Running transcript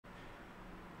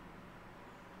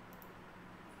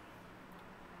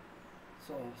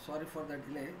So sorry for the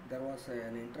delay. There was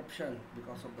an interruption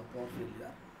because of the power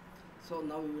failure. So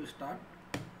now we will start.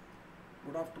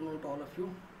 Good afternoon to all of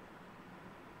you.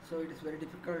 So it is very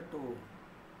difficult to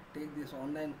take this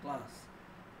online class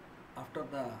after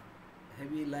the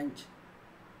heavy lunch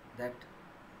that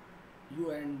you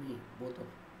and me both have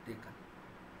taken.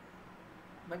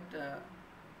 But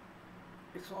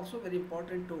it's also very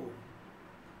important to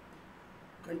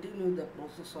continue the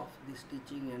process of this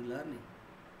teaching and learning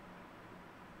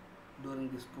during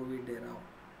this COVID era.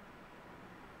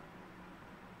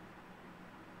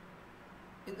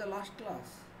 In the last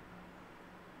class,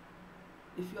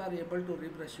 if you are able to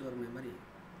refresh your memory,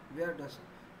 we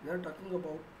are talking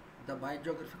about the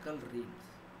biogeographical reams.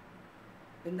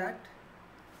 In that,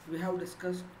 we have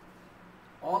discussed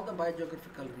all the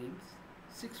biogeographical reams,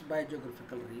 6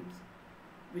 biogeographical reams,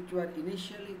 which were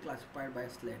initially classified by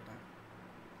Slater,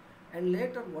 and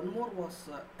later one more was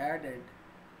added,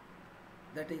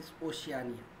 that is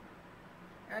Oceania,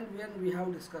 and when we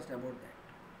have discussed about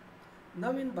that.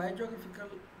 Now in biogeographical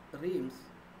reams,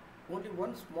 only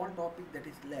one small topic that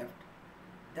is left,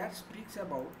 that speaks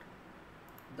about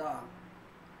the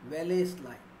Wallace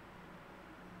line.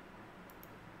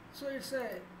 So it's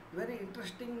a very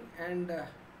interesting and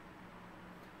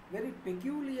very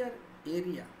peculiar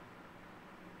area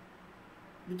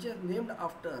which is named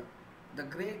after the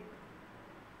great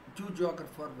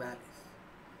geographer Wallace.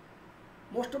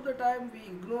 Most of the time we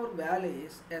ignore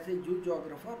Wallace as a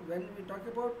geographer. When we talk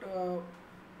about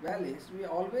Wallace, we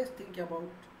always think about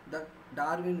the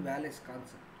Darwin-Wallace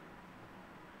concept.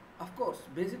 Of course,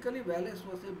 basically Wallace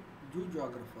was a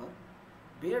geographer.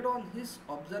 Based on his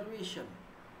observation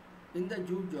in the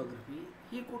geography,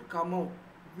 he could come out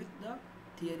with the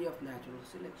theory of natural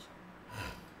selection.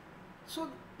 So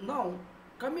now,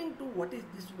 coming to what is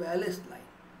this Wallace line.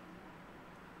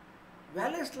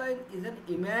 Wallace line is an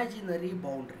imaginary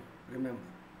boundary, remember.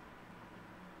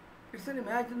 It's an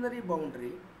imaginary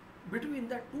boundary between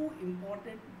the two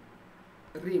important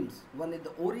reams. One is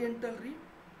the Oriental Ream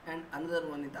and another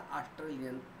one is the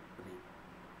Australian Ream.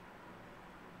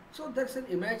 So there's an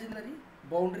imaginary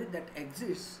boundary that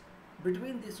exists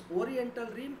between this Oriental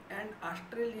Ream and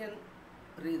Australian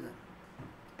region.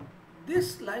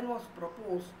 This line was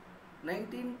proposed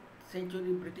 19th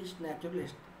century British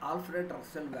naturalist Alfred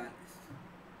Russel Wallace.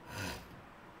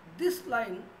 This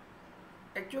line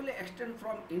actually extends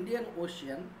from Indian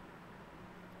Ocean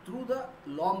through the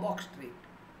Lombok Strait.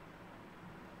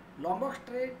 Lombok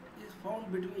Strait is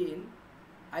found between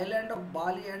island of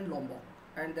Bali and Lombok,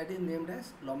 and that is named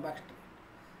as Lombok Strait.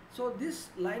 So this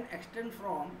line extends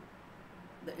from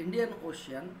the Indian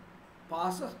Ocean,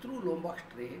 passes through Lombok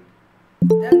Strait,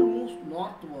 then moves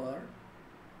northward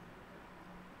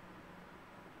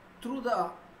through the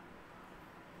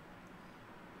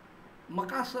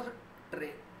Makassar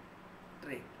Strait.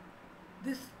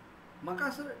 This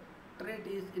Makassar Strait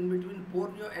is in between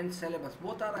Borneo and Celebes,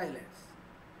 both are islands,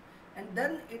 and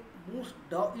then it moves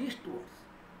eastwards,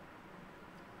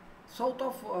 south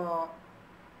of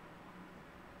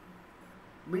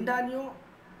Mindanao,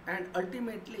 and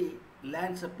ultimately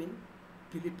lands up in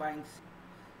Philippines.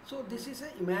 So this is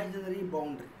an imaginary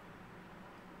boundary.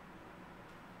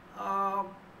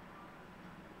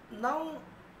 Now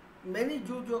many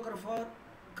geographers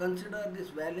consider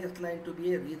this Wallace line to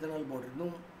be a regional boundary.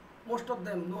 No, most of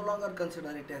them no longer consider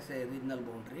it as a regional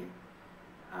boundary.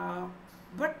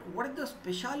 But what is the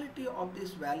speciality of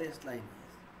this Wallace line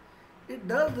is? It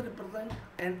does represent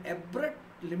an abrupt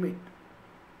limit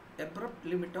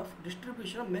of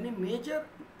distribution of many major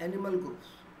animal groups,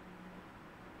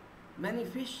 many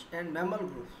fish and mammal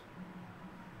groups.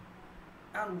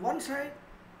 On one side,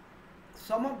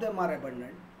 some of them are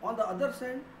abundant. On the other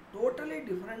side, totally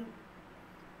different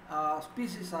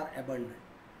species are abundant.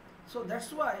 So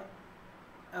that's why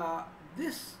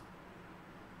this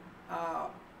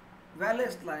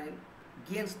Wallace line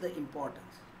gains the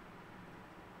importance.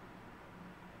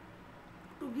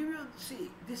 To give you,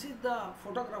 see, this is the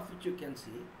photograph which you can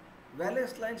see.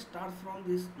 Wallace line starts from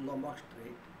this Lombok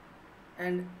Strait,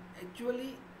 and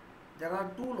actually there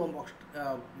are two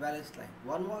Wallace line.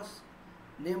 One was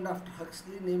named after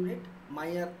Huxley, named it.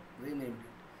 Meyer renamed it.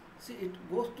 See, it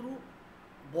goes through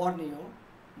Borneo,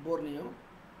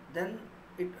 then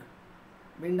it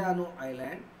Mindanao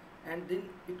Island, and then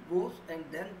it goes and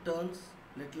then turns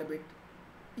little bit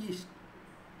east.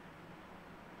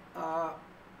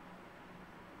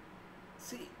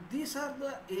 See, these are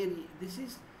the area. This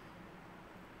is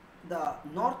the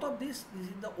north of this is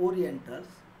the Orientals,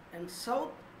 and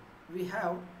south we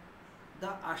have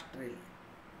the Australia.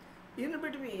 In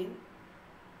between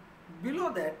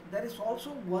Below that, there is also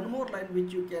one more line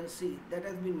which you can see that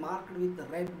has been marked with the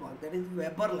red mark, that is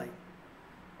Weber line.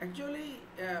 Actually,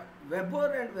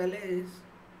 Weber and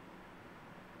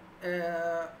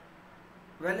uh,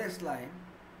 Wallace line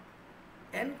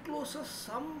encloses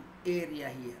some area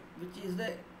here, which is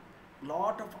the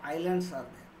lot of islands are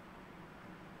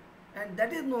there, and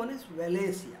that is known as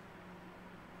Wallacea.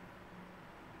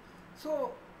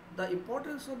 So the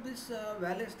importance of this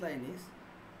Wallace line is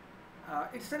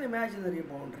it's an imaginary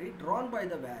boundary drawn by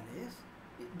the valleys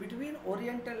between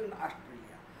Oriental and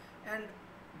Australia, and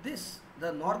this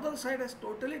the northern side has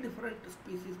totally different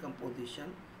species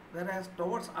composition, whereas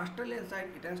towards Australian side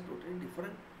it has totally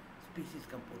different species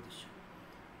composition.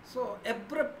 So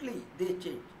abruptly they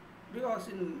change, because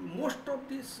in most of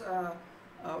these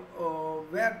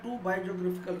where two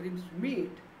biogeographical rims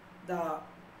meet, the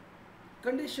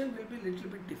condition will be little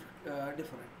bit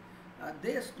different.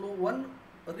 One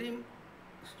rim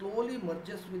slowly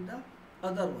merges with the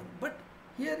other one, but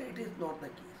here it is not the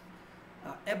case.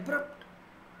 Abrupt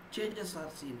changes are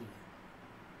seen here.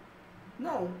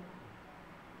 Now, 1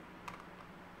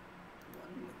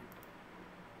 minute.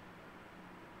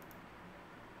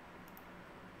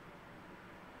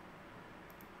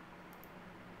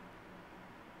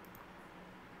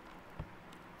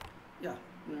 Yeah.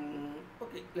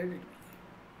 Okay, let it be.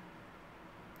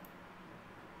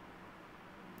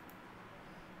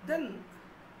 Then,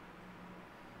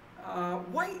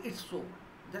 why it's so?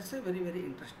 That's a very, very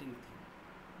interesting thing.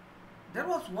 There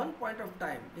was one point of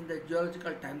time in the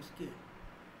geological time scale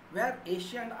where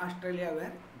Asia and Australia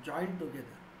were joined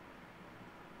together,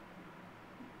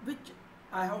 which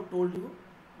I have told you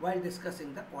while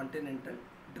discussing the continental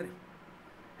drift.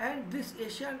 And this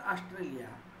Asia and Australia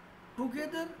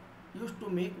together used to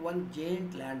make one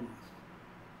giant landmass.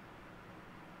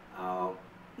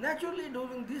 Naturally,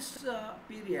 during this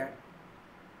period,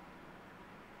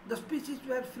 the species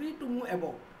were free to move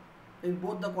about in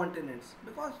both the continents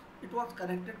because it was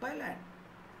connected by land.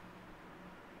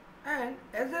 And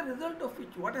as a result of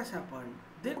which, what has happened,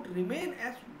 they would remain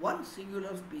as one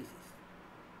singular species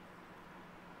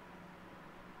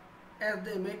as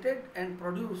they mated and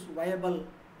produced viable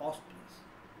offspring.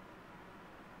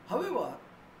 However,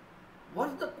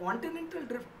 once the continental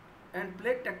drift and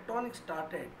plate tectonics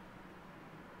started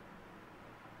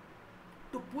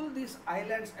to pull these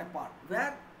islands apart,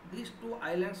 where these two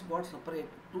islands got separated,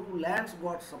 two lands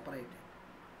got separated,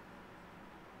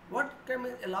 what came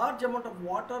in a large amount of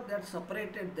water that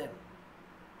separated them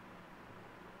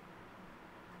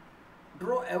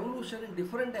drove evolution in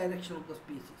different direction of the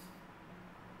species,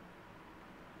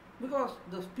 because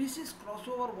the species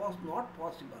crossover was not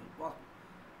possible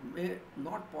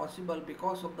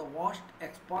because of the vast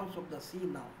expanse of the sea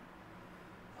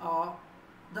now.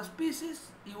 The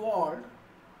species evolved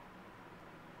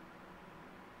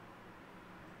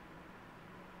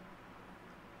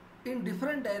in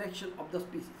different direction of the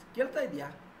species. ಕೇಳ್ತಾ ಇದೆಯಾ?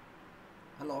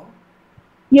 Hello?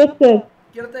 Yes, sir.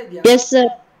 ಕೇಳ್ತಾ ಇದೆಯಾ? Yes, sir.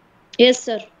 Yes,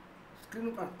 sir. Screen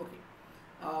okay.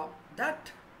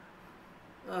 That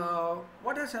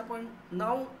what has happened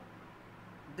now,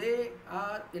 they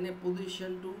are in a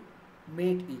position to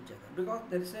mate each other, because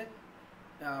there is a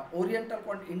oriental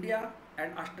India and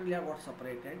Australia got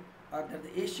separated, or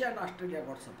the Asia and Australia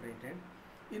got separated.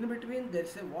 In between there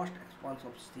is a vast expanse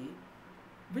of sea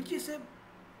which is a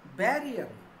barrier.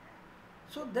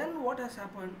 So then what has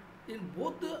happened, in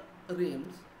both the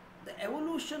rims the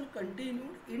evolution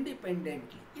continued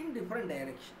independently in different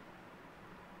direction,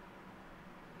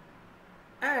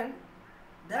 and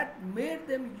that made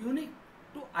them unique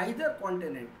to either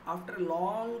continent after a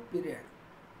long period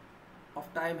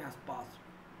of time has passed.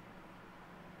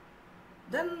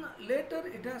 Then later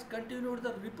it has continued,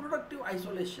 the reproductive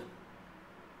isolation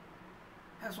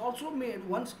has also made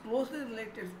once closely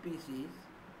related species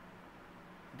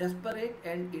desperate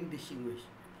and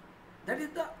indistinguishable. That is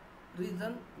the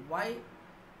reason why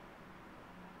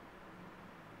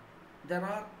there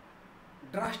are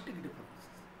drastic differences.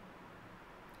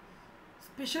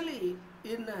 Especially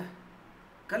in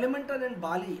Kalimantan and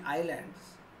Bali islands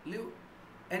live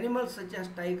animals such as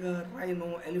tiger,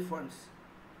 rhino, elephants.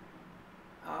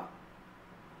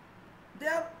 They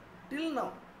are till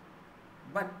now,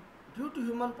 but due to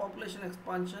human population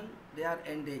expansion, they are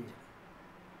endangered.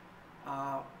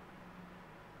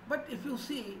 But if you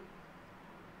see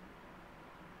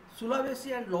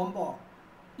Sulawesi and Lombok,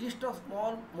 east of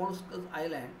small molluscous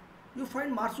island, you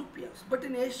find marsupials. But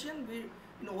in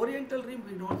in Oriental rim,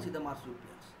 we don't see the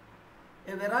marsupials.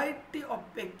 A variety of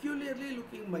peculiarly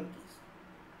looking monkeys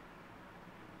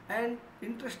and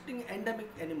interesting endemic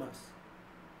animals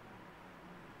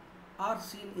are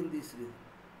seen in this region.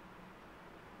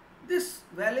 This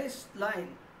Wallace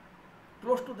line,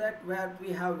 close to that where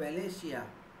we have Wallacea,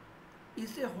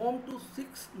 is a home to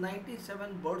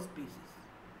 697 bird species.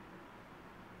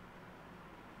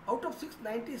 Out of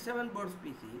 697 bird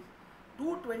species,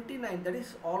 229, that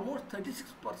is almost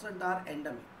 36%, are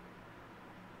endemic.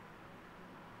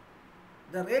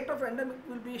 The rate of endemic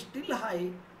will be still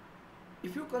high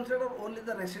if you consider only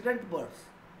the resident birds.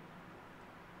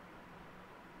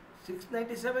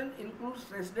 697 includes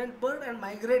resident bird and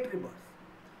migratory birds.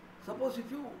 Suppose if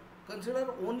you consider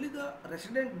only the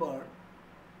resident bird,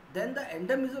 then the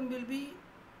endemism will be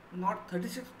not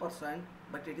 36%,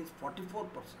 but it is 44%.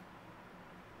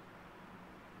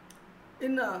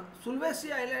 In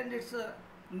Sulawesi Island, it's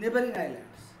neighboring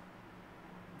islands.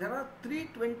 There are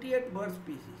 328 bird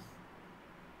species.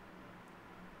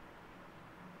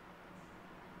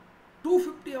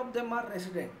 250 of them are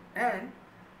resident and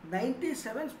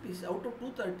 97 species out of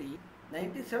 230,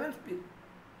 97 species,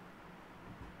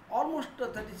 almost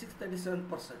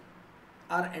 36-37%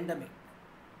 are endemic.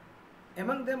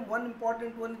 Among them, one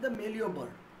important one is the maleo bird.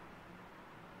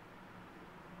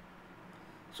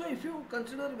 So if you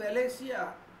consider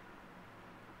Wallacea,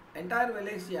 entire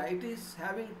Wallacea, it is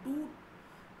having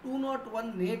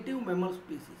 201 native mammal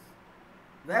species,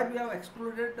 where we have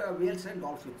excluded whales and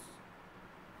dolphins.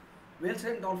 Whales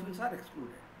and dolphins are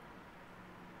excluded.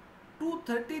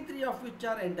 233 of which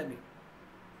are endemic.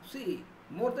 See,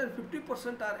 more than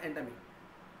 50% are endemic.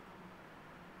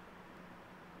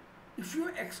 If you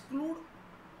exclude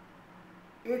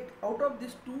 8 out of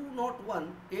this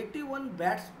 201, 81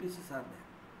 bat species are there.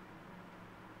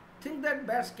 Think that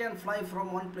bats can fly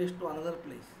from one place to another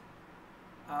place.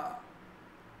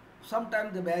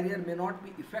 Sometimes the barrier may not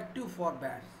be effective for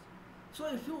bats. So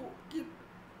if you keep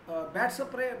bat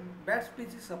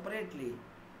species separately,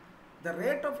 the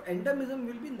rate of endemism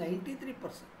will be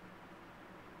 93%.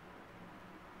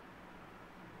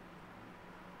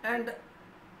 And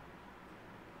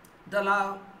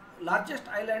the largest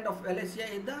island of Wallacea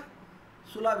is the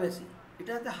Sulawesi. It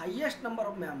has the highest number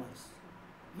of mammals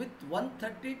with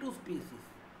 132 species,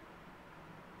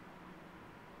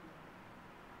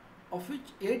 of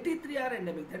which 83 are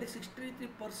endemic, that is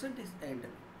 63% is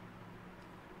endemic.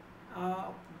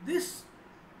 This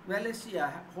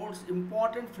Wallacea holds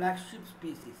important flagship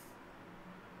species.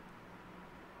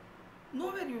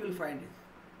 Nowhere you will find it.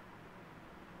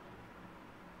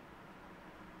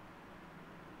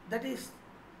 That is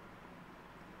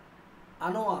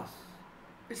Anoas.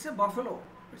 It's a buffalo.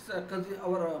 It's a cousin,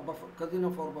 cousin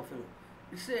of our buffalo.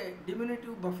 It's a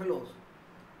diminutive buffaloes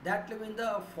that live in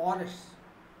the forests.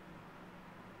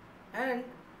 And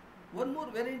one more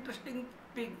very interesting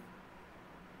pig,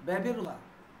 Babirusa.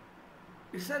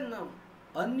 It's an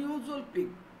unusual pig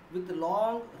with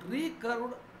long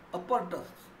recurved upper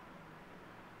tusks.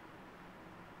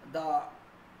 The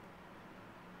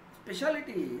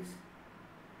speciality is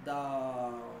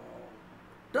the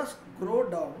tusk grow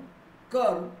down,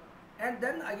 curve, and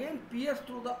then again pierce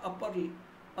through the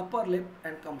upper lip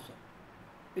and comes up.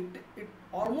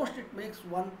 It makes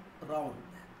one round.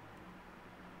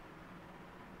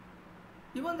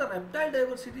 Even the reptile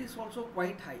diversity is also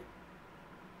quite high.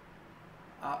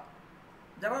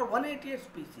 There are 188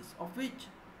 species, of which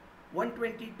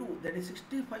 122, that is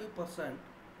 65%,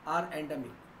 are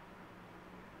endemic.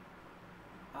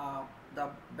 The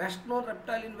best known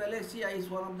reptile in Wallacea is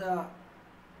one of the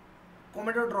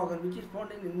Komodo dragon, which is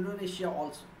found in Indonesia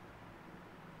also.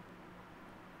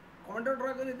 Komodo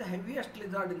dragon is the heaviest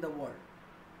lizard in the world.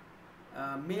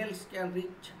 Males can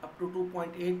reach up to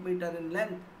 2.8 meter in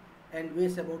length and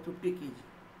weighs about 50 kg.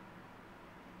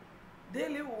 They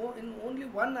live in only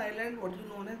one island, what is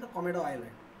known as the Komodo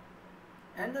Island,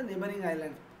 and the neighboring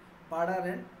islands, Padar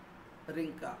and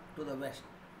Rinca to the west.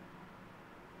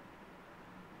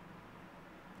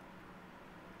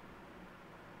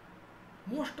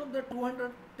 Most of the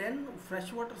 210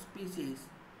 freshwater species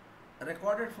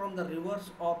recorded from the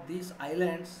rivers of these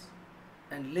islands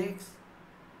and lakes,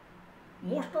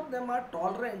 most of them are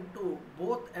tolerant to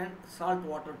both and salt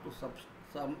water to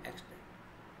some extent.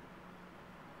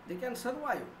 They can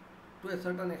survive to a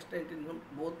certain extent in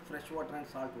both freshwater and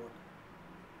salt water.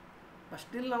 But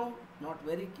still now, not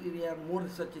very clear, more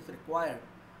research is required.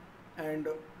 And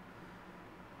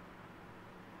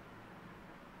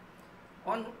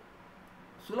on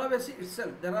Sulawesi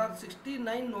itself, there are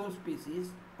 69 known species,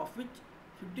 of which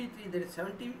 53, that is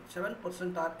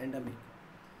 77%, are endemic.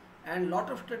 And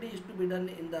lot of study is to be done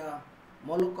in the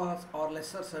Moluccas or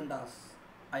Lesser Sandas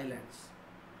islands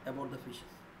about the fishes.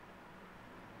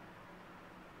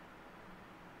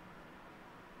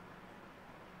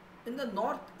 In the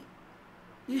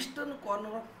northeastern corner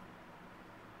of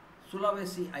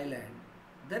Sulawesi Island,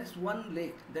 there is one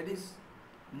lake, that is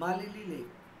Malili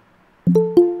Lake.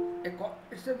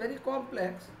 It's a very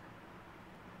complex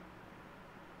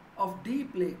of deep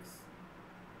lakes,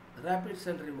 rapids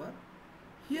and river.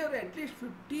 Here at least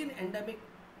 15 endemic,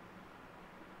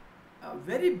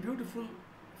 very beautiful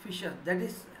fishes, that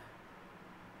is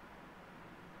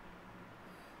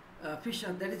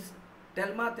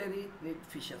Telmateri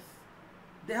fishes.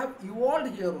 They have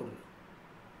evolved here only.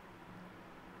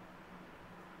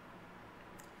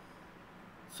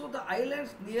 So the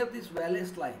islands near this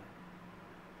Valles line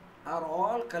are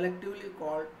all collectively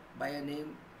called by a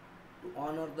name to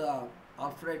honor the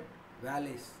Alfred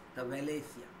Valles, the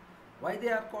Wallacea. Why they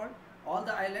are called? All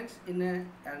the islands in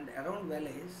and around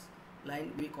Valles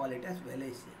line, we call it as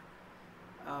Wallacea.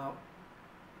 Uh,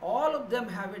 all of them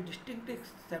have a distinctive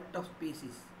set of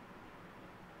species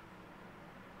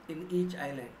in each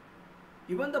island.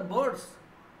 Even the birds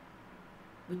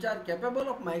which are capable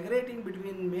of migrating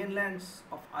between mainlands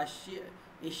of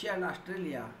Asia and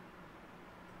Australia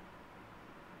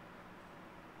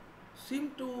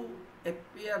seem to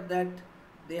appear that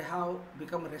they have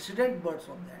become resident birds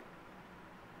of that.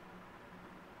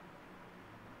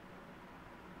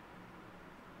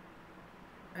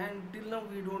 And till now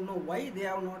we don't know why they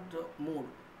have not moved,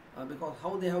 because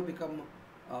how they have become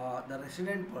the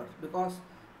resident birds, because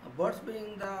birds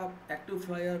being the active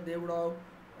flyer, they would have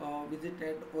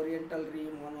visited Oriental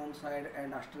Rim on one side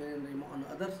and Australian Rim on the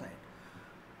other side,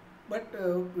 but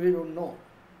we don't know.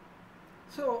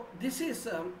 So this is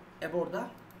about the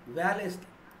valleys.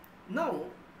 Now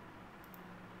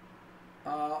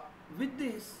with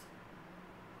this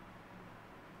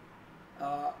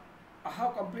I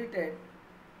have completed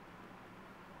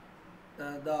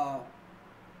the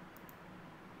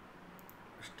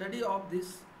study of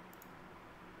this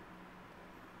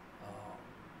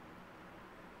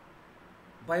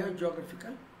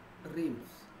biogeographical reams.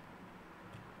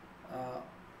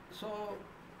 So,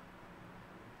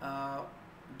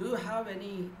 do you have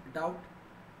any doubt?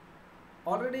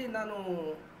 Already ನಾನು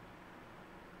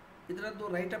ಇದರದ್ದು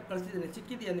right up ಕಳಿಸಿದ್ದೀನಿ,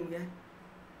 ಸಿಕ್ಕಿದೆಯಾ ನಿಮಗೆ?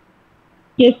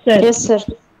 Yes, sir. Yes, sir.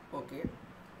 Okay.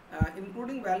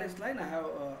 Including Valles line, I have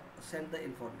sent the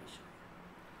information.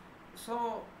 So,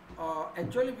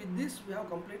 actually with this we have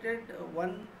completed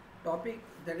one topic,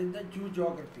 that is the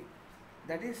geography.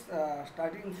 That is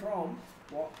starting from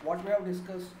what we have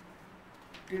discussed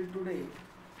till today.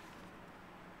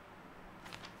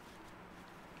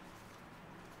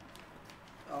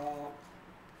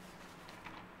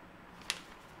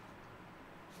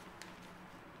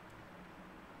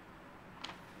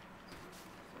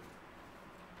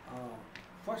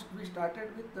 First we started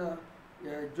with the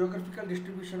geographical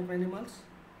distribution of animals,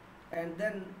 and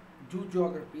then zoo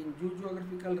geography. In zoo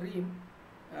geographical ream,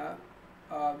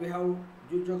 we have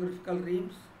zoo geographical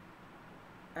reams,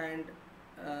 and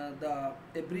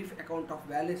a brief account of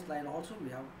Valles line also we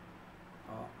have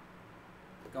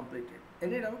completed.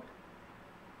 Any doubt?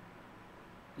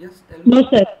 Yes, tell me. No,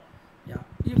 sir. Yeah.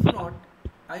 If not,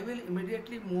 I will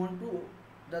immediately move on to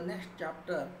the next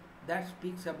chapter that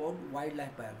speaks about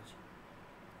wildlife biology.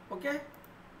 Okay?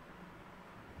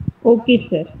 Okay,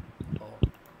 sir.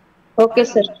 Oh. Okay,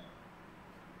 sir.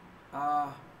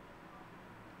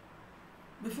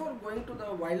 Before going to the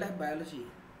wildlife biology,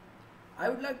 I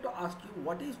would like to ask you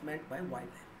what is meant by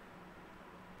wildlife.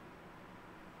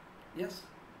 Yes?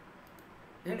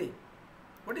 Really?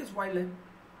 What is wildlife?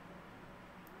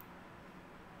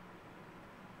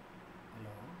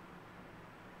 Hello?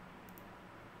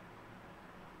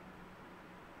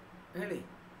 Really?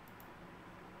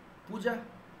 Pooja?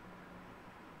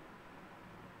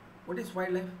 What is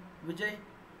wildlife? Vijay?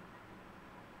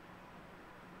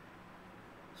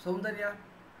 Saundarya?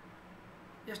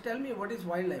 Just tell me what is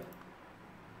wildlife.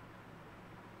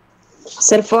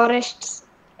 Sir, forests.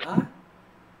 Huh?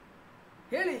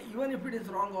 ಹೇಳಿ, even if it is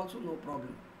wrong also, no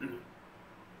problem.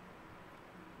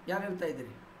 ಯಾರು ಹೇಳ್ತಾ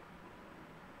ಇದ್ದೀರಿ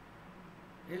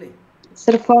ಹೇಳಿ?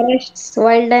 Sir, forests,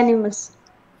 wild animals.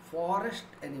 Forest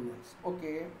animals.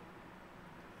 Okay.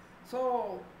 So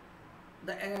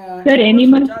the Sir,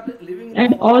 animals which are living in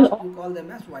and the forest, all. you call them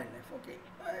as wildlife. Okay,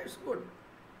 it's good.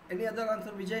 Any other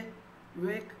answer, Vijay?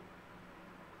 Vivek?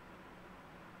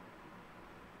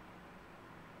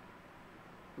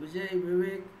 Vijay,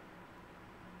 Vivek?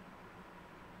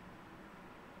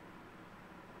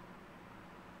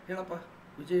 Helapa,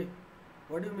 Vijay,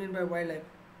 what do you mean by wildlife?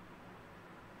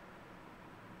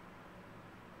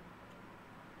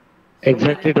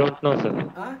 Exactly don't know, sir.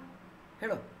 Huh?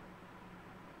 Hello?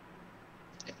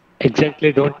 Exactly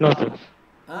don't know, sir.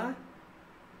 Huh?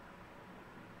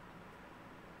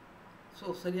 So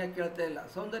ಸರಿಯಾಗಿ ಕೇಳ್ತಾ ಇಲ್ಲ.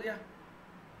 ಸೌಂದರ್ಯ?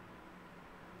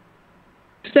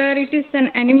 Sir, it is an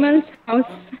animal's house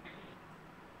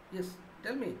Yes,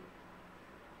 tell me.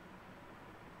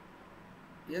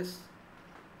 Yes.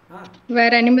 Ah,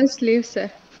 where animals live,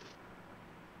 sir.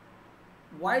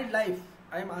 wildlife.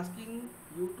 I am asking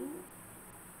you to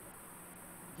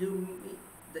give me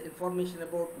the information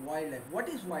about wildlife. What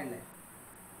is wildlife?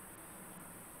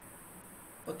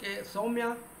 Okay,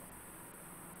 Soumya.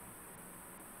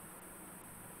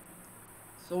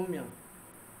 Soumya.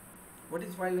 What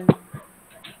is wildlife?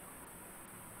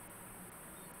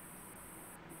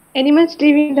 Animals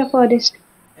living in the forest.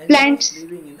 Animals Plants.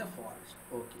 living in the forest.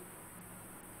 Okay,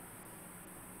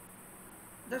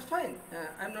 that's fine.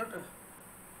 I'm not.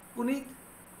 Puneet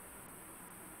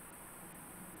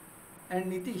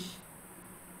and Nitish,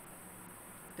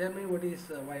 tell me what is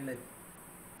wildlife.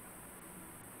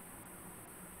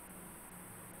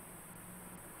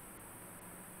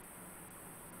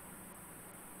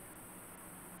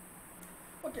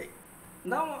 Okay,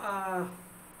 now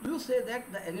you say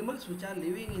that the animals which are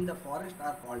living in the forest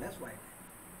are called as wildlife.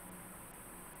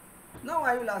 Now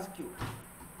I will ask you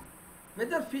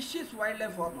whether fish is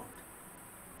wildlife or not.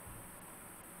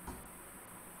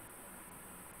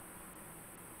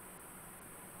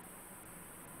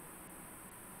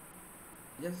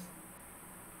 Yes,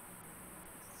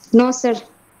 No, sir.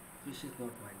 fish is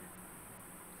not wildlife.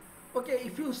 Okay,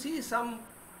 if you see some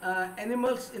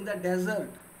animals in the desert,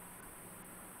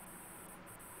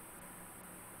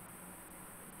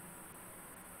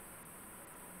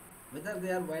 whether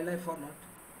they are wildlife or not,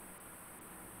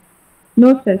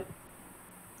 No, sir.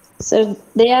 Sir,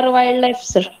 they are wildlife,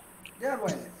 sir. they are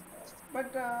wildlife.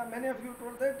 But many of you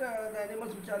told that the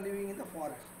animals which are living in the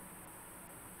forest.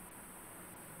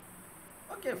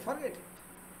 Okay, forget it.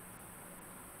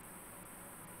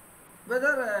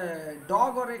 Whether a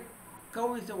dog or a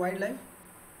cow is a wildlife,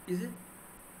 is it?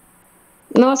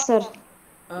 No, sir.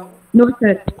 Uh, No,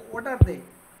 sir. what are they?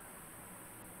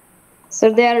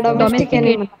 Sir, they are domestic Domesticated.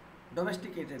 animals.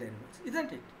 Domesticated animals,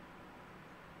 isn't it?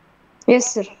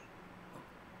 Yes, sir.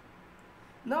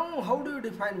 Now, how do you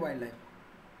define wildlife?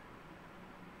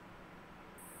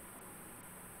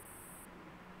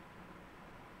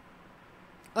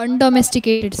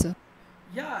 Undomesticated, sir.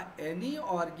 Yeah, any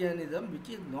organism which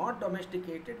is not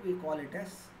domesticated, we call it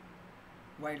as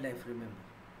wildlife, remember.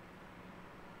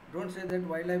 Don't say that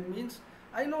wildlife means.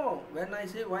 I know when I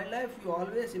say wildlife, you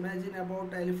always imagine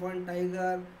about elephant,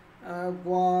 tiger,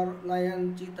 boar,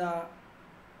 lion, cheetah,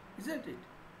 isn't it?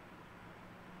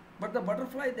 But the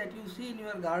butterfly that you see in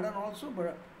your garden also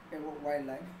a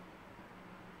wildlife,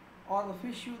 or the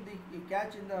fish you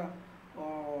catch in the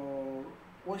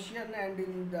ocean and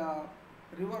in the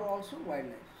river also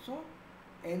wildlife. So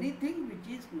anything which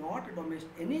is not domestic,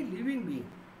 any living being,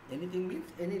 anything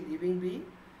means any living being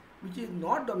which is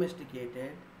not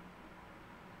domesticated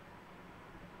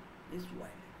is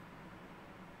wildlife.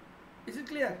 Is it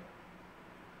clear?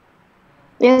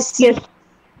 Yes, sir. Yes.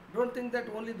 Don't think that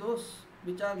only those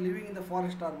which are living in the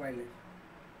forest are wildlife.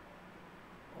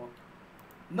 Okay.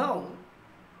 Now,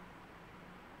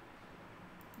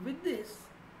 with this,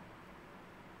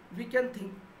 we can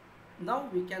think. Now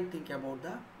we can think about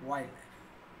the wildlife.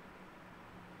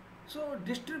 So,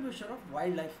 distribution of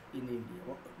wildlife in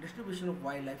India. Distribution of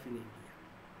wildlife in India.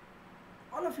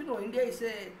 All of you know India is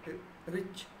a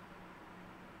rich,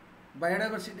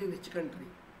 biodiversity rich country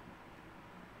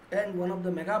and one of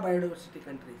the mega biodiversity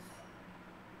countries.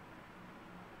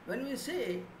 When we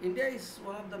say India is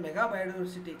one of the mega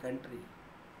biodiversity country,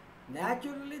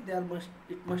 naturally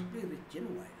it must be rich in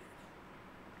wildlife.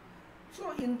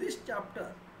 So in this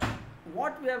chapter,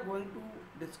 what we are going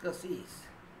to discuss is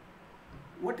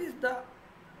what is the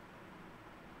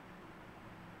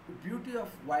beauty of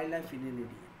wildlife in India,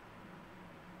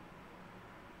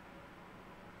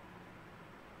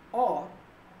 or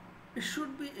it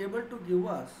should be able to give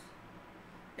us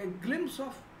a glimpse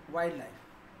of wildlife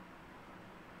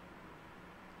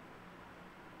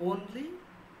only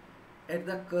at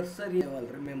the cursory level,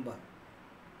 remember,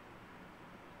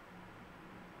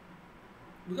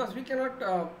 because we cannot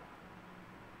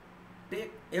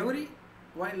take every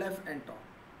wildlife and talk.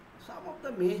 Some of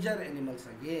the major animals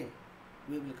again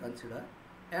we will consider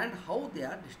and how they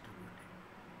are distributed.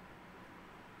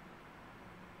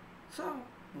 So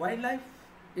wildlife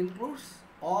includes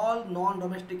all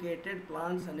non-domesticated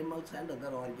plants, animals and other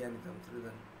organisms.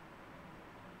 Reason.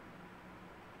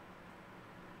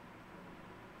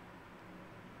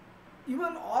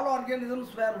 Even all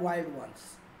organisms were wild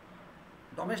ones.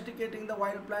 Domesticating the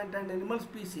wild plant and animal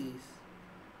species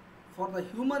for the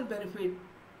human benefit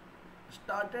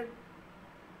started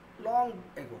long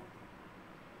ago,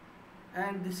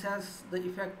 and this has the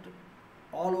effect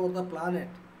all over the planet.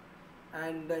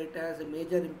 and it has a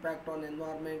major impact on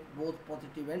environment, both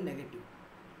positive and negative.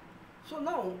 So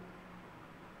now,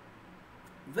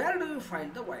 where do you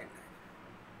find the wildlife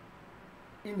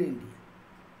in India?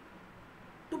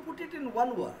 To put it in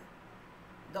one word,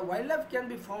 the wildlife can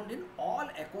be found in all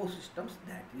ecosystems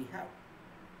that we have.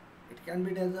 It can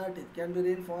be desert, it can be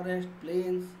rainforest,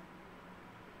 plains,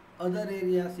 other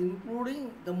areas,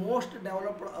 including the most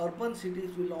developed urban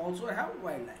cities, will also have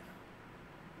wildlife.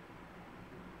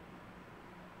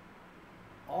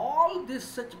 All these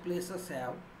such places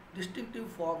have distinctive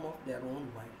form of their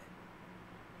own wildlife.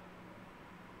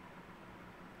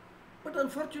 But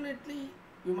unfortunately,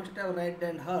 you must have read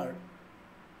and heard,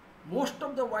 most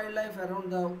of the wildlife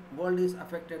around the world is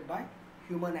affected by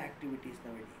human activities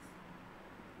nowadays.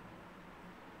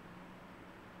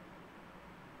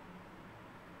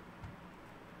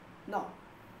 Now,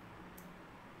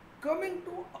 coming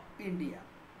to India,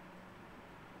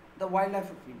 the wildlife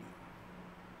of India.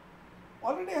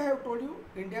 Already I have told you,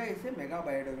 India is a mega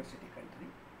biodiversity country.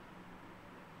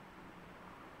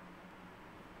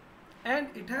 And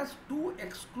it has two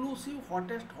exclusive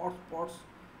hottest hotspots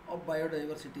of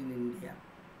biodiversity in India.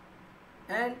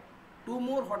 And two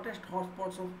more hottest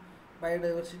hotspots of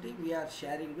biodiversity we are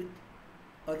sharing with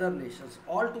other nations.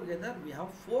 Altogether, we have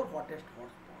four hottest hotspots.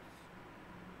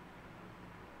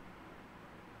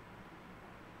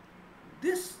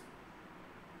 This,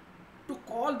 to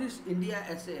call this India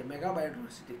as a mega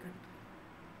biodiversity country,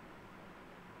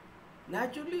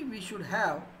 naturally we should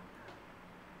have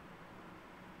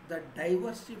the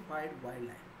diversified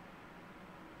wildlife.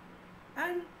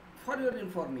 And for your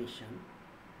information,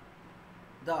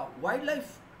 the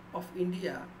wildlife of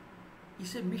India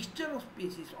is a mixture of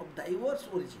species of diverse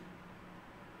origin.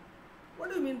 What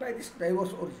do you mean by this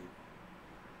diverse origin?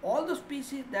 All the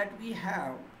species that we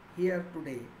have here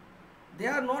today, they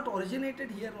are not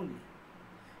originated here only.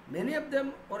 Many of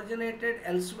them originated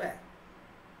elsewhere.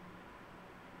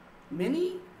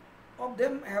 Many of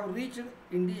them have reached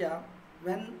India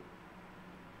when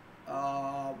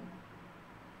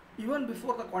even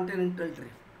before the continental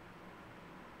drift.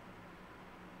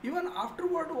 Even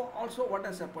afterward also what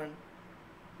has happened,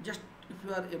 just if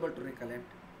you are able to recollect,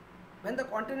 when the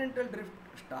continental drift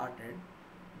started,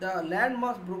 the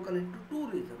landmass broken into two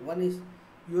regions. One is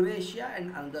Eurasia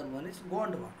and another one is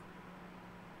Gondwana.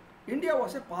 India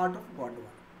was a part of Gondwana.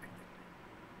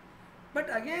 But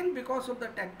again, because of the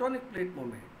tectonic plate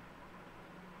movement,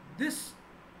 this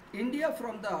India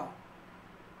from the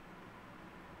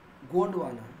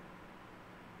Gondwana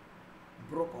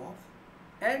broke off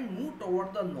and moved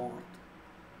toward the north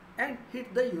and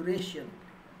hit the Eurasian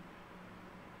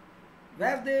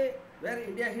plate. Where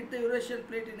India hit the Eurasian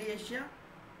plate in Asia,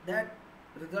 that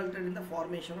resulted in the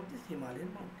formation of this Himalayan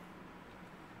mountain.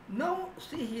 Now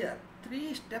see here,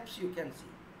 three steps you can see.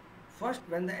 First,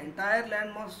 when the entire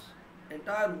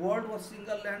world was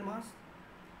single landmass,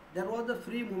 there was the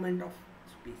free movement of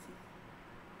species.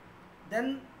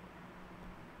 Then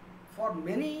for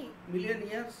many million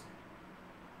years,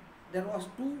 there was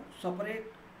two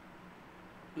separate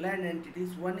land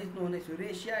entities. One is known as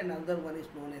Eurasia and another one is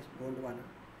known as Gondwana.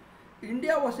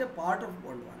 India was a part of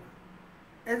Gondwana.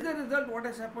 As a result, what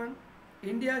has happened?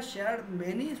 India shared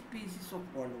many species of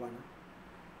Gondwana.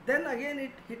 Then again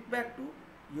it hit back to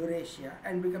Eurasia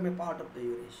and became a part of the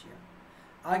Eurasia.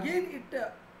 Again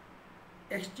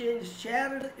it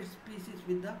shared its species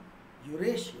with the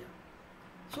Eurasia.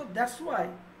 So that's why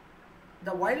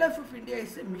the wildlife of India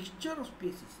is a mixture of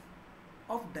species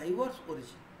of diverse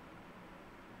origin.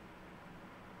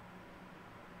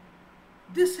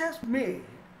 This has made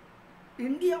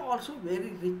India also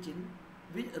very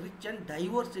rich and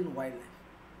diverse in wildlife.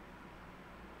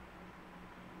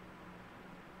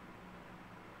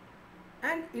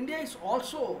 And India is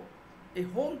also a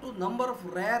home to number of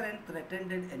rare and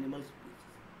threatened animal species.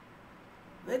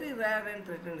 Very rare and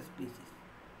threatened species.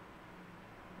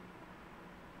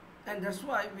 And that's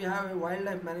why we have a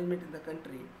wildlife management in the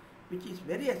country which is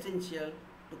very essential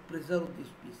to preserve these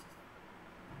species.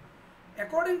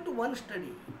 According to one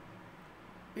study,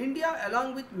 India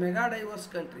along with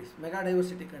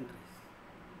mega-diversity countries,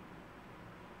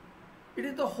 it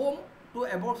is the home to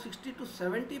about 60 to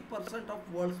 70%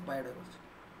 of world's biodiversity.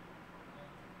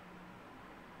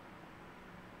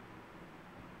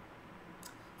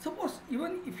 Suppose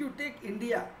even if you take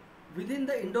India within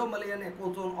the Indo-Malayan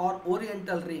ecozone or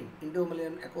Oriental Rim,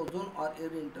 Indo-Malayan ecozone or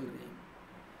Oriental Rim,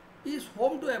 is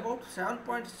home to about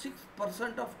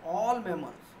 7.6% of all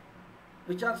mammals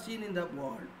which are seen in the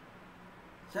world.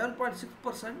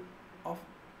 7.6% of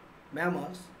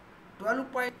mammals,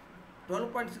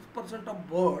 12.6% of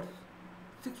birds,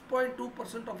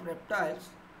 6.2% of reptiles,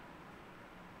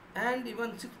 and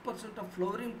even 6% of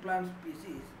flowering plant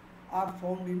species are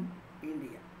found in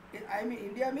India. I mean,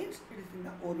 India means it is in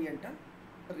the Oriental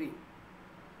Rim.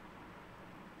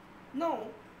 Now,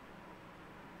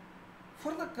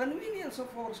 for the convenience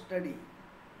of our study,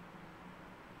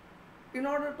 in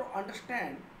order to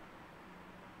understand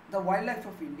the wildlife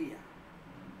of India,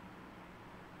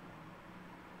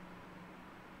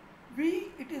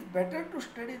 it is better to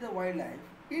study the wildlife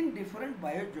in different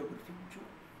biogeographic zones.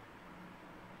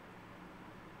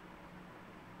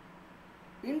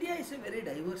 India is a very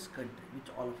diverse country, which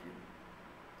all of you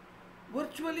know.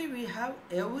 Virtually, we have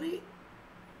every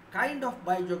kind of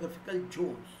biogeographical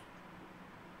zones.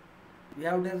 We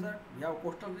have desert, we have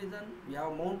coastal region, we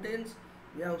have mountains,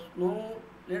 we have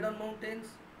snow-laden mountains,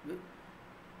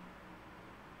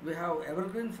 we have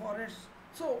evergreen forests.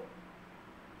 So,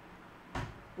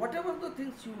 whatever the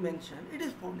things you mention, it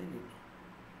is found in India.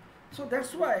 So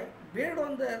that's why, based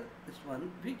on this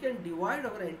one, we can divide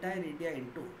our entire India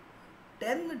into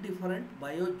 10 different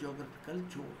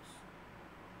biogeographical zones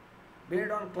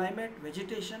based on climate,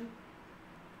 vegetation,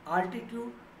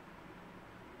 altitude,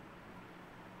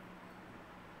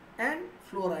 and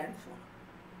flora and fauna.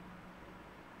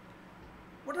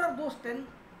 What are those 10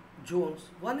 zones?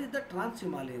 One is the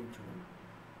Trans-Himalayan zone,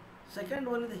 second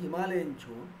one is the Himalayan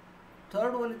zone,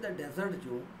 third one is the desert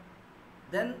zone,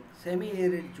 then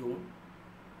semi-arid zone,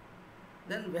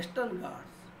 then Western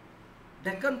Ghats,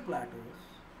 Deccan Plateaus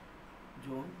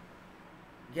zone,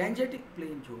 Gangetic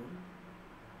Plain zone,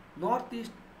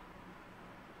 Northeast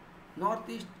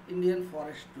Indian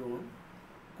Forest zone,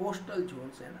 coastal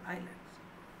zones and islands.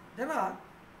 There are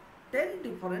 10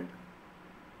 different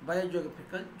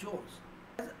biogeographical zones.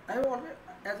 As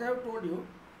I have told you,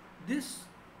 this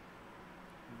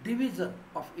division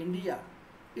of India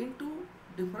into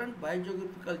different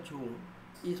biogeographical zones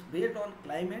is based on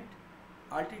climate,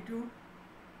 altitude,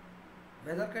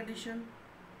 weather condition,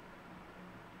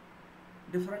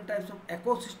 different types of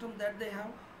ecosystem that they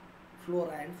have,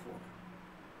 flora and fauna.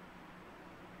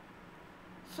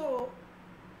 So,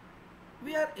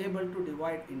 we are able to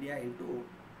divide India into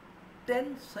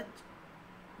 10 such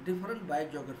different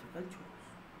biogeographical zones.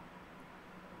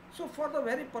 So, for the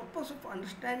very purpose of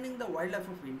understanding the wildlife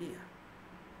of India,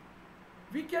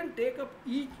 we can take up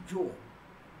each zone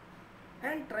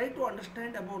and try to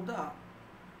understand about the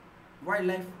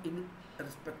wildlife in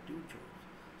respective zones.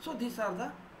 So, these are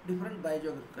the different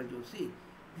biogeographical zones. See,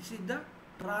 this is the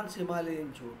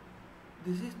Trans-Himalayan zone,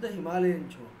 this is the Himalayan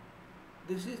zone,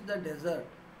 this is the desert,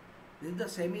 this is the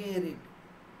semi-arid,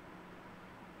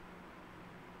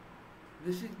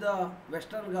 this is the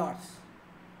Western Ghats,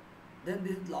 then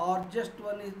this largest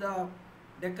one is the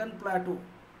Deccan Plateau,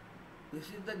 this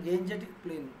is the Gangetic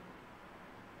Plain,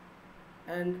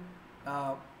 and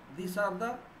these are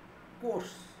the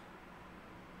coasts,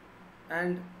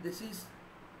 and this is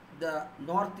the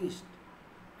northeast,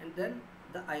 and then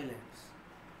the islands.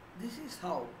 This is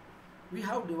how we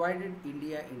have divided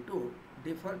India into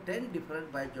 10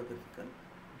 different biogeographical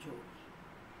zones.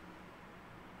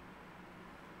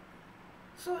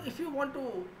 So if you want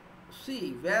to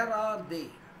see where are they,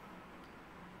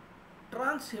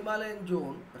 Trans-Himalayan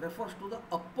zone refers to the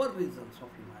upper regions of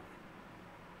Himalaya,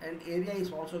 and area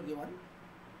is also given.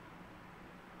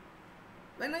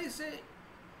 When I say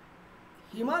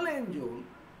Himalayan zone,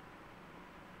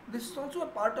 this is also a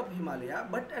part of Himalaya,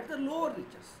 but at the lower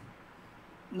reaches,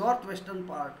 northwestern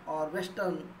part or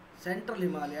western, central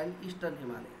Himalaya and eastern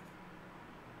Himalaya.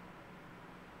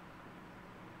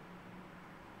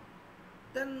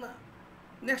 Then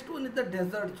next one is the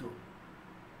desert zone.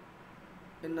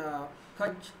 In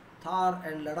Kutch, Thar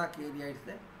and Ladakh area is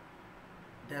the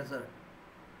desert.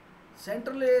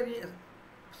 Central area,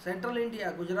 central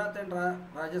India, Gujarat and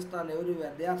Rajasthan,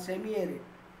 everywhere, they are semi-arid.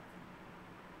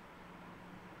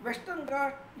 Western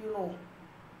Ghat, you know,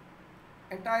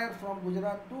 entire from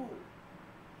Gujarat to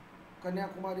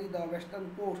Kanyakumari, the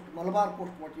western coast, Malabar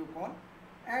coast what you call,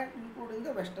 and including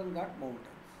the Western Ghat mountains.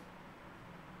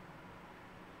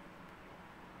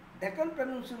 Deccan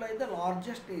Peninsula is the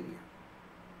largest area.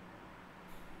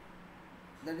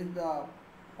 That is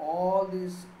all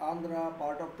this Andhra,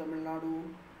 part of Tamil Nadu,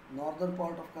 northern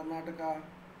part of Karnataka,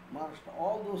 Maharashtra,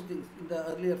 all those things. In the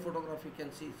earlier photograph you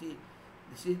can see,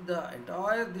 this is the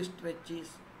entire, this stretch is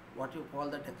what you call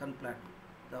the Deccan Plateau,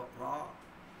 the raw.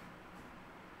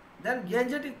 Then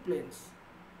Gangetic Plains,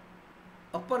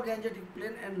 upper Gangetic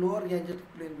Plain and lower Gangetic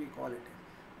Plain we call it.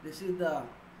 This is the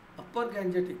upper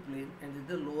Gangetic Plain and this is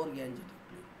the lower Gangetic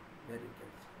Plain, where you can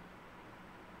see.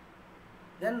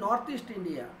 Then Northeast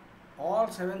India, all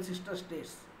 7 sister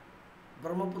states,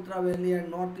 Brahmaputra Valley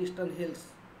and northeastern hills,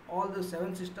 all the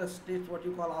seven sister states, what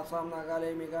you call Assam,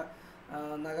 Nagaland,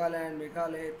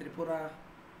 Meghalaya, Tripura,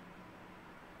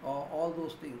 all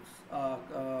those things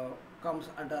comes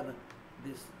under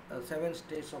this seven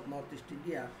states of Northeast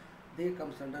India. They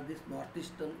comes under this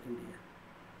Northeastern India.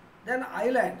 Then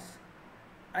islands,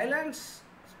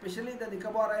 especially the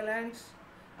Nicobar Islands,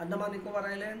 Andaman Nicobar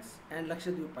Islands, and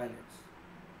Lakshadweep Islands.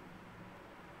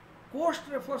 Coast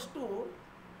refers to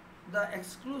the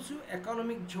exclusive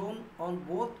economic zone on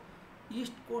both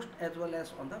east coast as well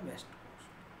as on the west coast.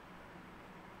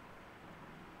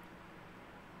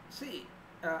 See,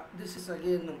 this is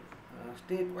again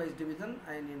state-wise division.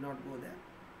 I need not go there.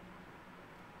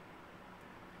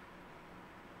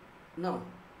 Now,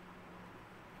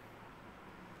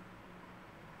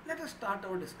 let us start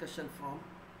our discussion from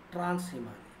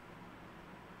Trans-Himalaya.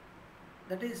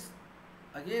 That is,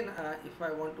 again, if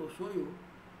I want to show you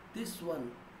this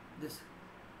one, this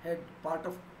head part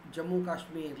of Jammu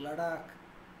Kashmir, Ladakh,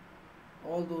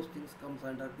 all those things comes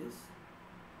under this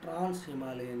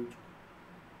Trans-Himalayan zone,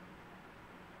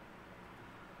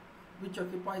 which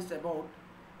occupies about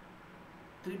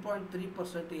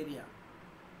 3.3% area.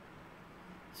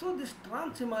 So this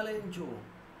Trans-Himalayan zone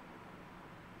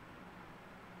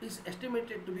is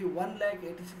estimated to be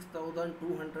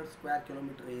 1,86,200 square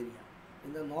kilometer area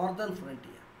in the northern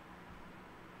frontier.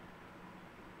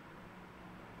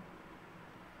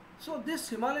 So this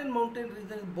Himalayan mountain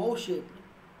region is bow shaped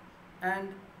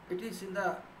and it is in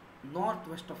the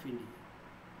northwest of India.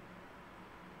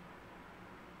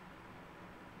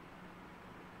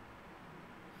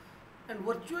 And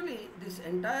virtually this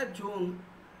entire zone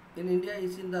in India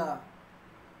is in the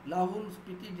Lahul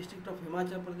Spiti district of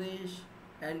Himachal Pradesh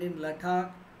and in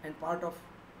Ladakh and part of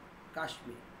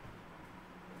Kashmir.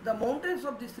 The mountains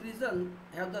of this region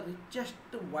have the richest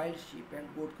wild sheep and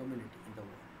goat community in the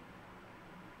world.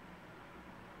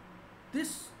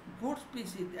 This goat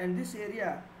species and this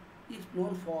area is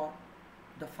known for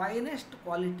the finest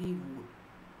quality wool,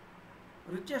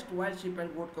 richest wild sheep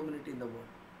and goat community in the world.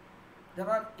 There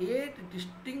are 8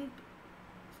 distinct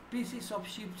species of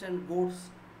sheep and goats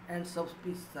and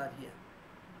subspecies are here.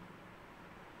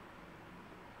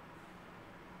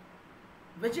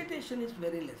 Vegetation is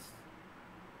very less,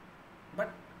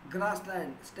 but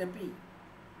grassland, steppe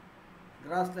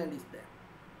grassland is there.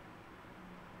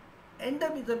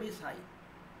 Endemism is high.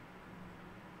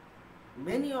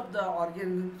 Many of the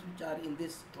organisms which are in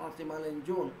this Trans-Himalayan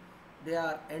zone, they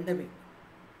are endemic.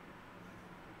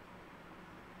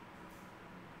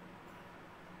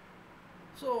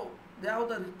 So they have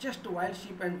the richest wild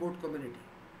sheep and goat community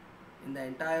in the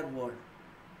entire world.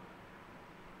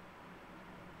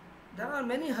 There are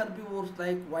many herbivores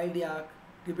like wild yak,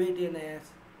 Tibetan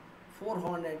ass,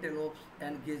 four-horned antelopes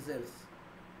and gazelles.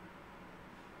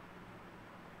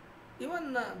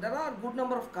 Even there are good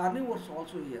number of carnivores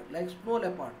also here, like snow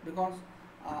leopard, because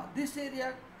this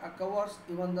area covers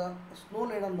even the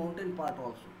snow-laden mountain part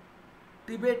also.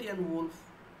 Tibetan wolf,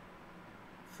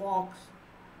 fox,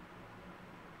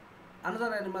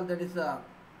 another animal that is the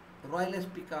Royales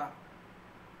pica.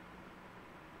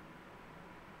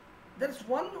 There is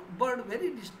one bird very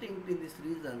distinct in this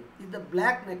region, is the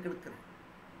black-necked crane.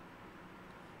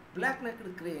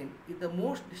 Black-necked crane is the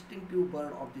most distinctive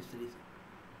bird of this region.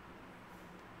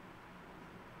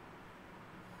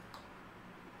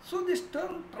 So this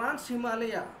term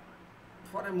Trans-Himalaya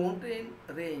for a mountain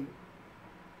range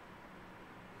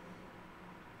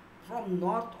from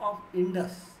north of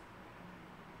Indus,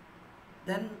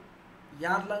 then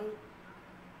Yarlung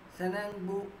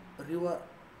Senangbu river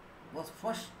was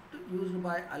first used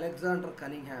by Alexander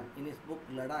Cunningham in his book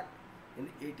Ladakh in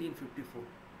 1854.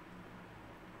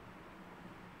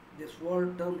 This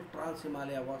word term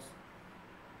Trans-Himalaya was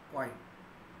coined.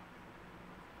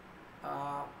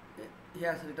 He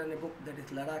has written a book that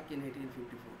is Ladakh in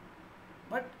 1854.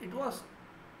 But it was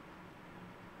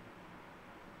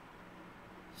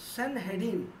Sen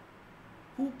Hedin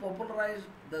who popularized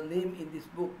the name in this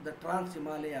book, the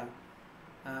Trans-Himalaya,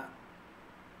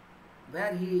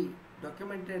 where he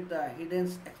documented the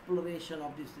hidden exploration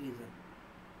of this region.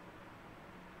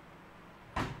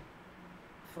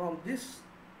 From this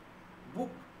book,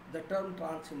 the term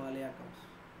Trans-Himalaya comes.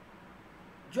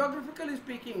 Geographically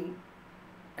speaking,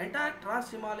 entire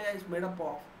Trans-Himalaya is made up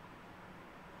of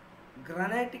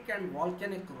granitic and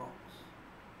volcanic rocks,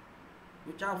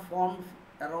 which are formed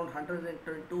around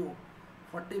 110 to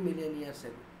 40 million years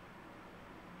ago.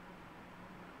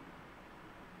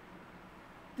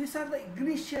 These are the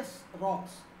igneous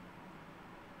rocks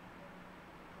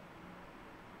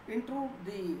into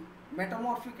the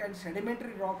metamorphic and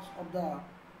sedimentary rocks of the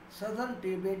southern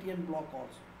Tibetan block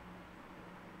also.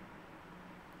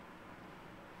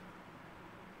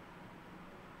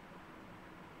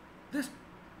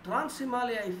 Trans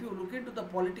Himalaya, if you look into the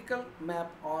political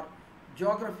map or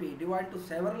geography, divided to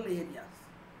several areas.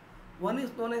 One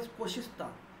is known as Kohistan,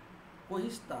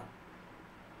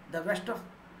 the west of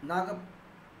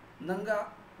Nanga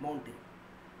mountain.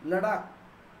 Ladakh,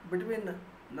 between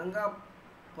Nanga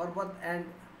Parbat and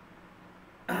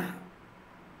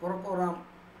Karakoram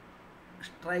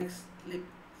strikes slip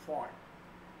fault.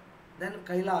 Then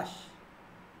Kailash,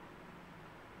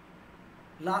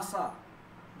 Lhasa,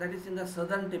 that is in the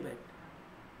southern Tibet,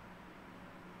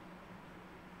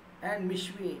 and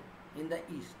Mishmi in the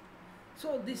east.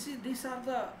 So these are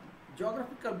the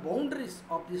geographical boundaries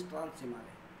of this Trans Himalaya.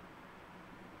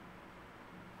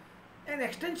 An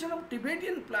extension of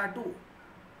Tibetan plateau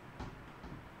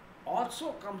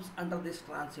also comes under this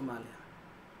Trans Himalaya,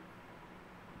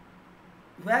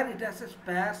 where it has a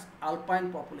sparse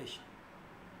alpine population.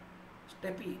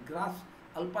 Steppe, grass,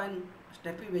 alpine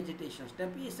steppe vegetation.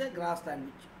 Steppe is a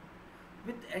grassland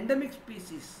with endemic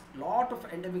species, lot of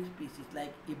endemic species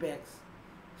like ibex,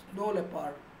 snow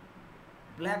leopard,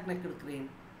 black-necked crane,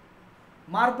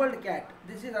 marbled cat.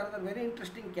 This is another very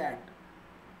interesting cat.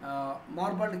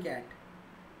 Marbled cat,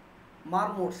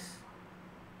 marmots,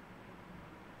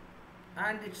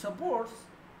 and it supports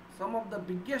some of the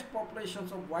biggest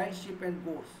populations of wild sheep and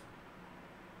goats.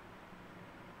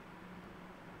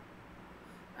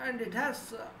 And it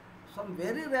has some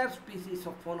very rare species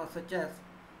of fauna such as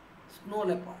snow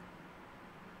leopard.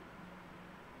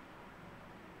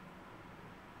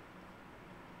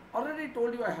 I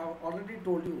have already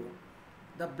told you,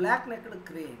 the black-necked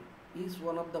crane is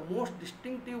one of the most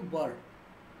distinctive bird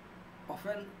of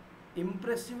an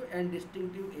impressive and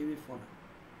distinctive avifauna.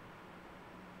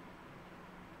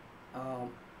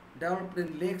 Developed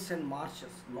in lakes and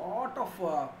marshes. Lot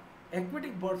of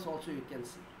aquatic birds also you can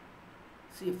see.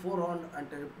 See, four-horned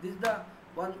antelope. This is the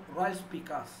one Royal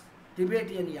Picas,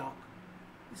 Tibetan yak.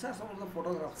 These are some of the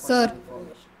photographs for Sir. your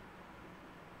information.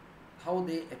 How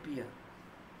they appear.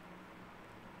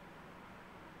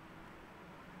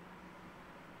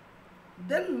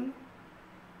 Then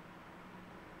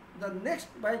the next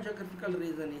biogeographical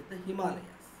region is the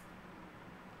Himalayas.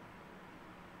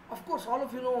 Of course, all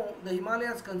of you know the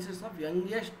Himalayas consists of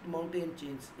youngest mountain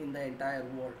chains in the entire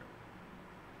world.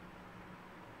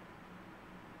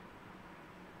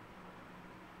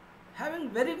 Having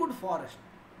very good forest,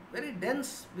 very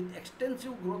dense with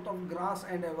extensive growth of grass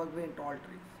and evergreen tall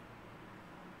trees.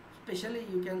 Especially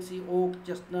you can see oak,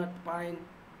 chestnut, pine,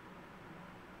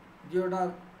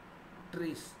 deodar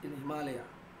trees in Himalaya.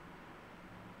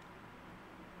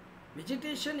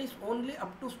 Vegetation is only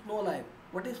up to snow line.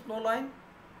 What is snow line?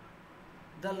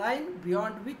 The line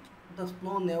beyond which the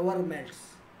snow never melts.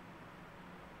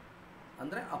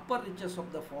 Andre upper reaches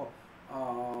of the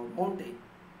mountain,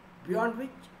 beyond which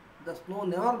the snow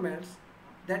never melts,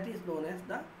 that is known as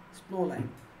the snow line.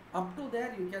 Up to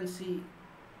there you can see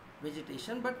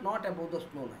vegetation, but not above the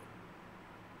snow line.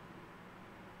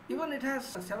 Even it has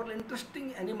several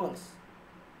interesting animals.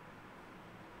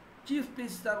 Chief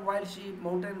species are wild sheep,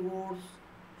 mountain goats,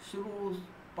 shrews,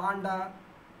 panda,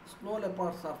 snow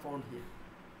leopards are found here.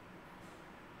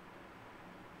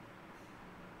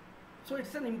 So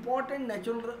it's an important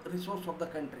natural resource of the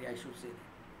country, I should say.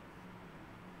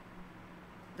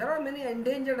 There are many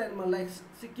endangered animals like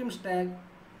Sikkim stag,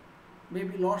 may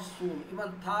be lost soon,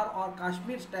 even Thar or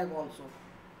Kashmir stag also.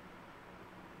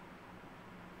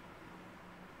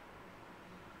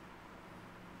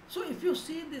 So if you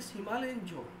see this Himalayan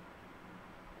zone,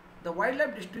 the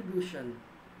wildlife distribution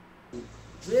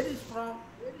varies from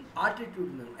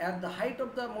altitudinal. As the height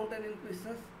of the mountain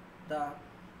increases, the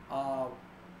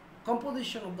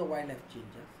composition of the wildlife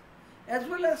changes. As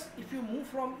well as if you move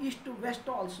from east to west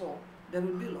also, there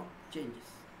will be changes.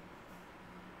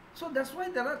 So that's why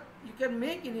you can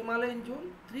make in Himalayan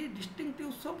zone 3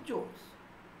 distinctive subzones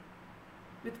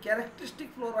with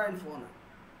characteristic flora and fauna.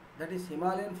 That is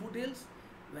Himalayan foothills,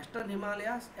 Western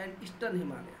Himalayas and Eastern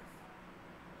Himalayas.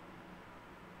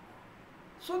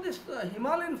 So this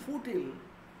Himalayan foothill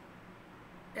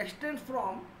extends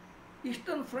from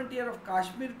eastern frontier of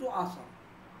Kashmir to Assam.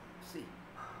 See,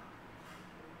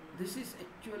 this is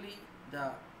actually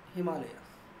the Himalayas.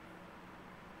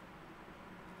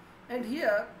 And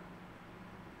here,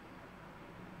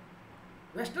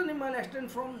 Western Himalaya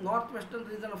extends from northwestern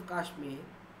region of Kashmir,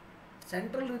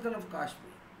 central region of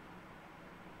Kashmir.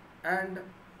 And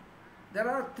there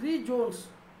are 3 zones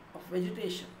of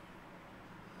vegetation.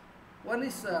 One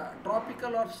is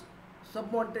tropical or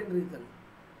submountain region,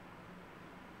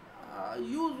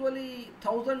 usually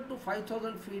 1000 to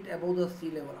 5000 feet above the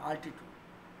sea level altitude.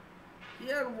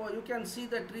 Here you can see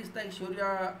the trees like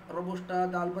Shoria robusta,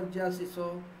 the Albergia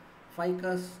siso,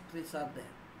 ficus trees are there.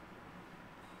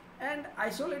 and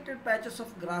isolated patches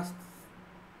of grass,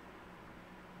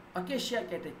 acacia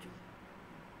catechu.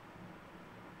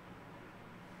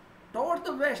 Towards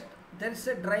the west, there is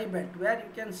a dry belt where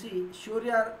you can see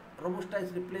Shoria robusta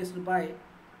is replaced by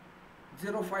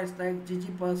xerophytes like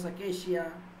Gigipus,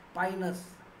 acacia, pinus.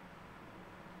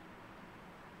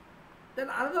 Then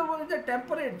another one is the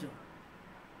temperate zone.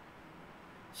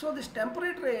 So this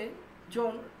temperate range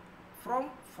zone from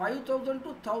 5,000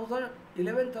 to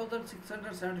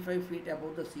 11,675 feet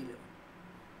above the sea level.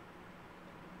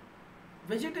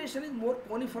 Vegetation is more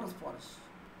coniferous forests,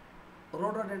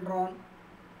 rhododendron,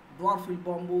 dwarf hill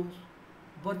bamboos,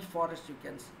 birch forest you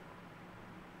can see.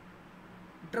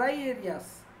 Dry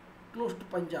areas close to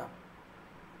Punjab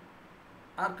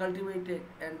are cultivated,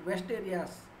 and wet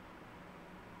areas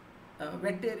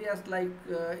like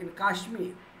in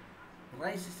Kashmir,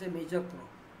 rice is a major crop.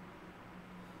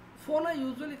 Fauna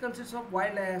usually consists of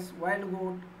wild ass, wild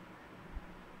goat,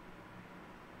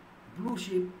 blue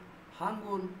sheep,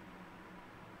 hangul,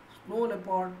 snow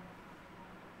leopard,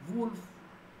 wolf,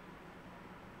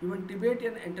 even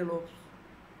Tibetan antelopes,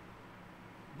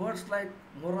 birds like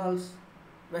morels,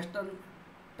 western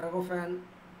tragopan,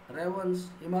 ravens,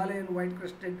 Himalayan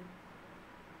white-crested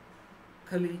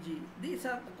khaliji. These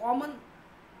are the common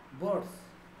birds.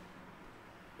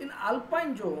 In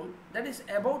alpine zone, that is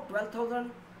about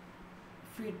 12,000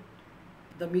 feet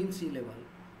the mean sea level,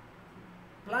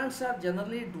 plants are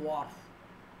generally dwarf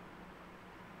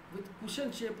with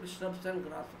cushion-shaped shrubs and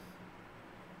grasses.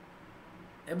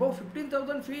 Above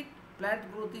 15,000 feet, plant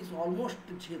growth is almost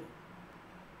zero.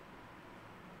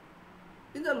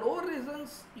 In the lower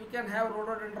regions, you can have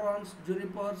rhododendrons,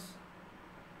 junipers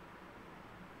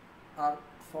are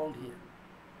found here.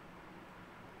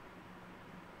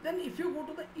 Then if you go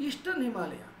to the eastern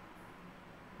Himalaya,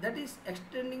 that is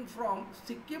extending from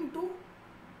Sikkim to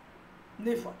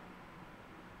Nepal,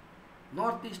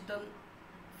 Northeastern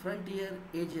Frontier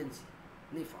Agency,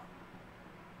 Nepal.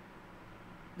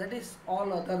 That is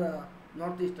all other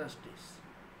northeastern states.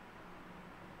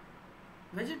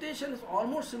 Vegetation is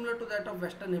almost similar to that of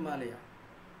Western Himalaya,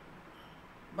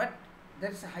 but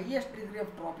there is a highest degree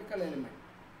of tropical element.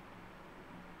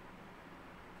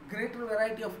 Greater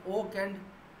variety of oak and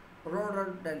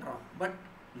rhododendron, but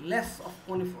less of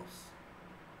conifers.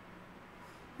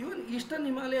 Even Eastern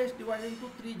Himalaya is divided into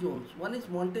three zones. One is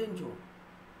mountain zone,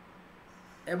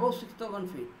 above 6,000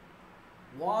 feet,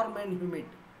 warm and humid,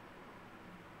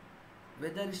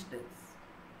 weather is dense.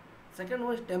 Second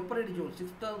one is temperate zone,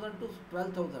 6,000 to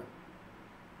 12,000,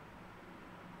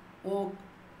 oak,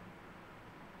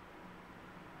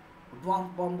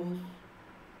 dwarf bamboos.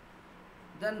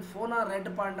 Then fauna,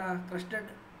 red panda, crested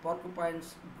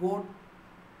porcupines, goat,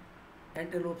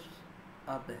 antelopes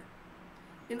are there.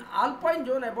 In alpine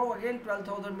zone above again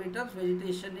 12,000 meters,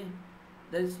 vegetation is,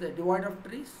 there is a divide of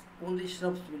trees, only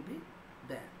shrubs will be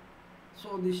there.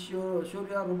 So this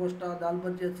Shoria robusta, the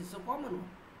albergias is a common one.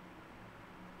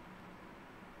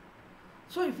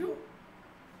 So if you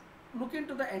look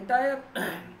into the entire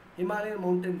Himalayan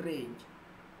mountain range,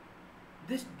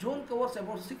 this zone covers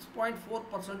about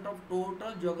 6.4% of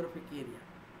total geographic area,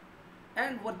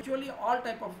 and virtually all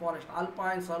type of forest,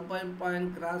 alpine,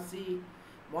 subalpine, grassy,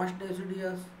 moist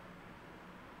deciduous.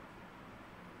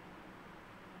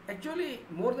 Actually,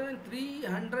 more than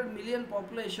 300 million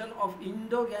population of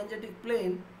Indo-Gangetic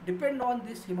plain depend on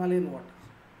this Himalayan waters.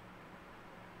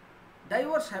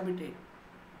 Diverse habitat,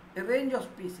 a range of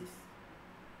species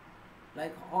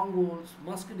like honguls,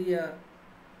 musk deer.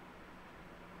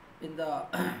 In the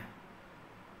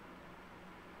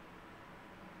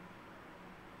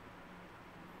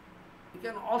you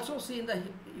can also see in the,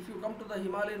 if you come to the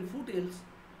Himalayan foothills,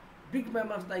 big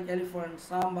mammals like elephant,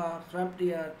 sambar, swamp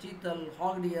deer, cheetal,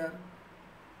 hog deer,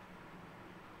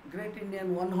 great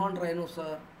Indian one-horned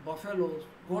rhinoceros, buffaloes,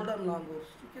 golden langurs,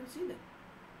 you can see them.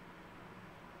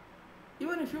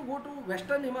 Even if you go to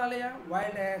Western Himalaya,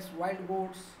 wild ass, wild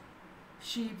goats,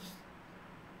 sheep,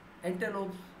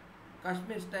 antelopes,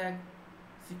 Kashmir stag,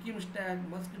 Sikkim stag,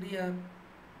 musk deer.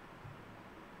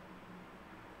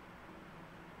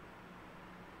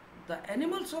 The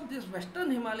animals of this Western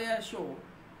Himalaya show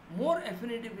more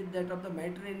affinity with that of the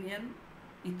Mediterranean,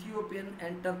 Ethiopian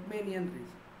and Turkmenian region.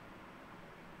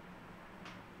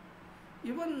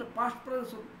 Even past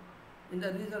presence in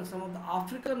the region, some of the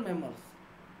African mammals.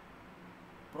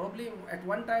 Probably at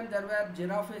one time there were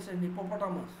giraffes and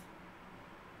hippopotamus.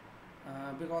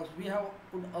 Because we have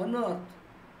could unearth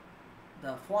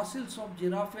the fossils of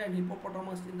giraffe and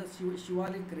hippopotamus in the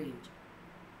Shivalik range.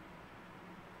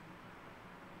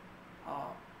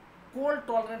 Cold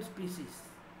tolerant species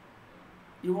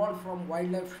evolved from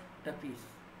wildlife tapis.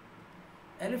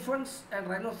 Elephants and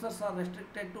rhinoceros are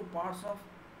restricted to parts of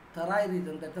Tarai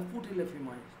region, that's the foothill of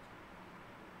Himalayas.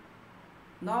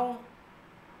 Now,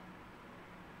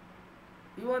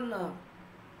 even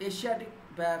Asiatic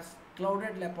bears,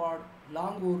 clouded leopard,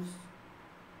 langurs,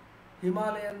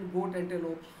 Himalayan goat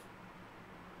antelopes,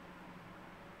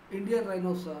 Indian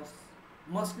rhinoceros,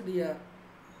 musk deer,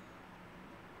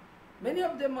 many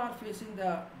of them are facing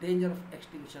the danger of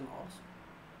extinction also.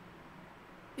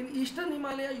 In eastern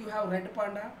Himalaya, you have red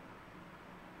panda,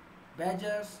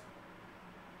 badgers,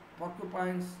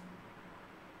 porcupines.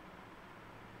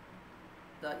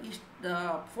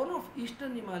 The fauna of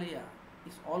eastern Himalaya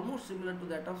is almost similar to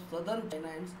that of southern China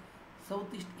and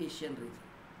Southeast Asian region.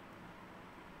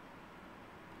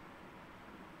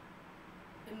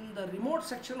 In the remote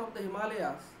section of the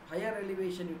Himalayas, higher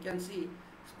elevation, you can see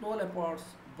snow leopards,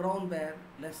 brown bear,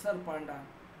 lesser panda,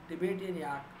 Tibetan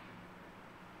yak,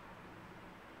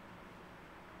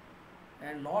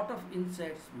 and lot of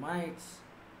insects, mites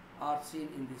are seen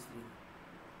in this region.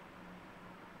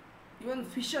 Even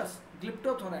fishes,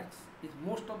 Glyptothorax is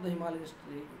most of the Himalayan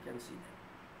tree, you can see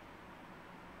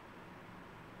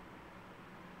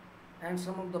that. And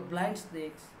some of the blind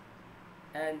snakes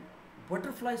and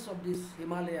butterflies of this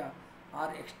Himalaya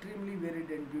are extremely varied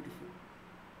and beautiful.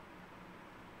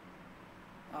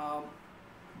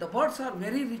 The birds are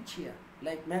very rich here,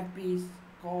 like magpies,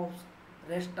 crows,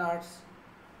 restarts,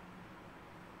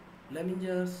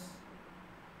 lemingers,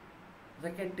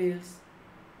 racquet-tails,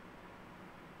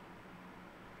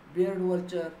 beard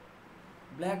vulture,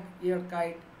 black-eared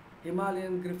kite,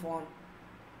 Himalayan griffon.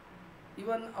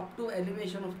 Even up to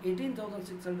elevation of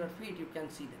 18,600 feet you can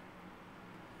see them.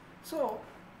 So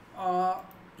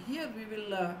here we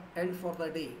will end for the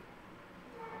day.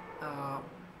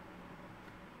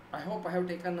 I hope I have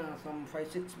taken some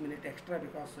 5-6 minutes extra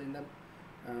because in the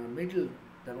middle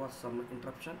there was some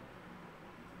interruption.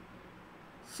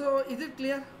 So is it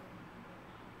clear?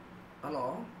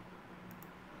 Hello?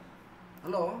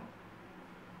 Hello?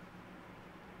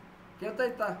 ಕೇಳ್ತಾ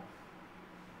ಇತ್ತಾ?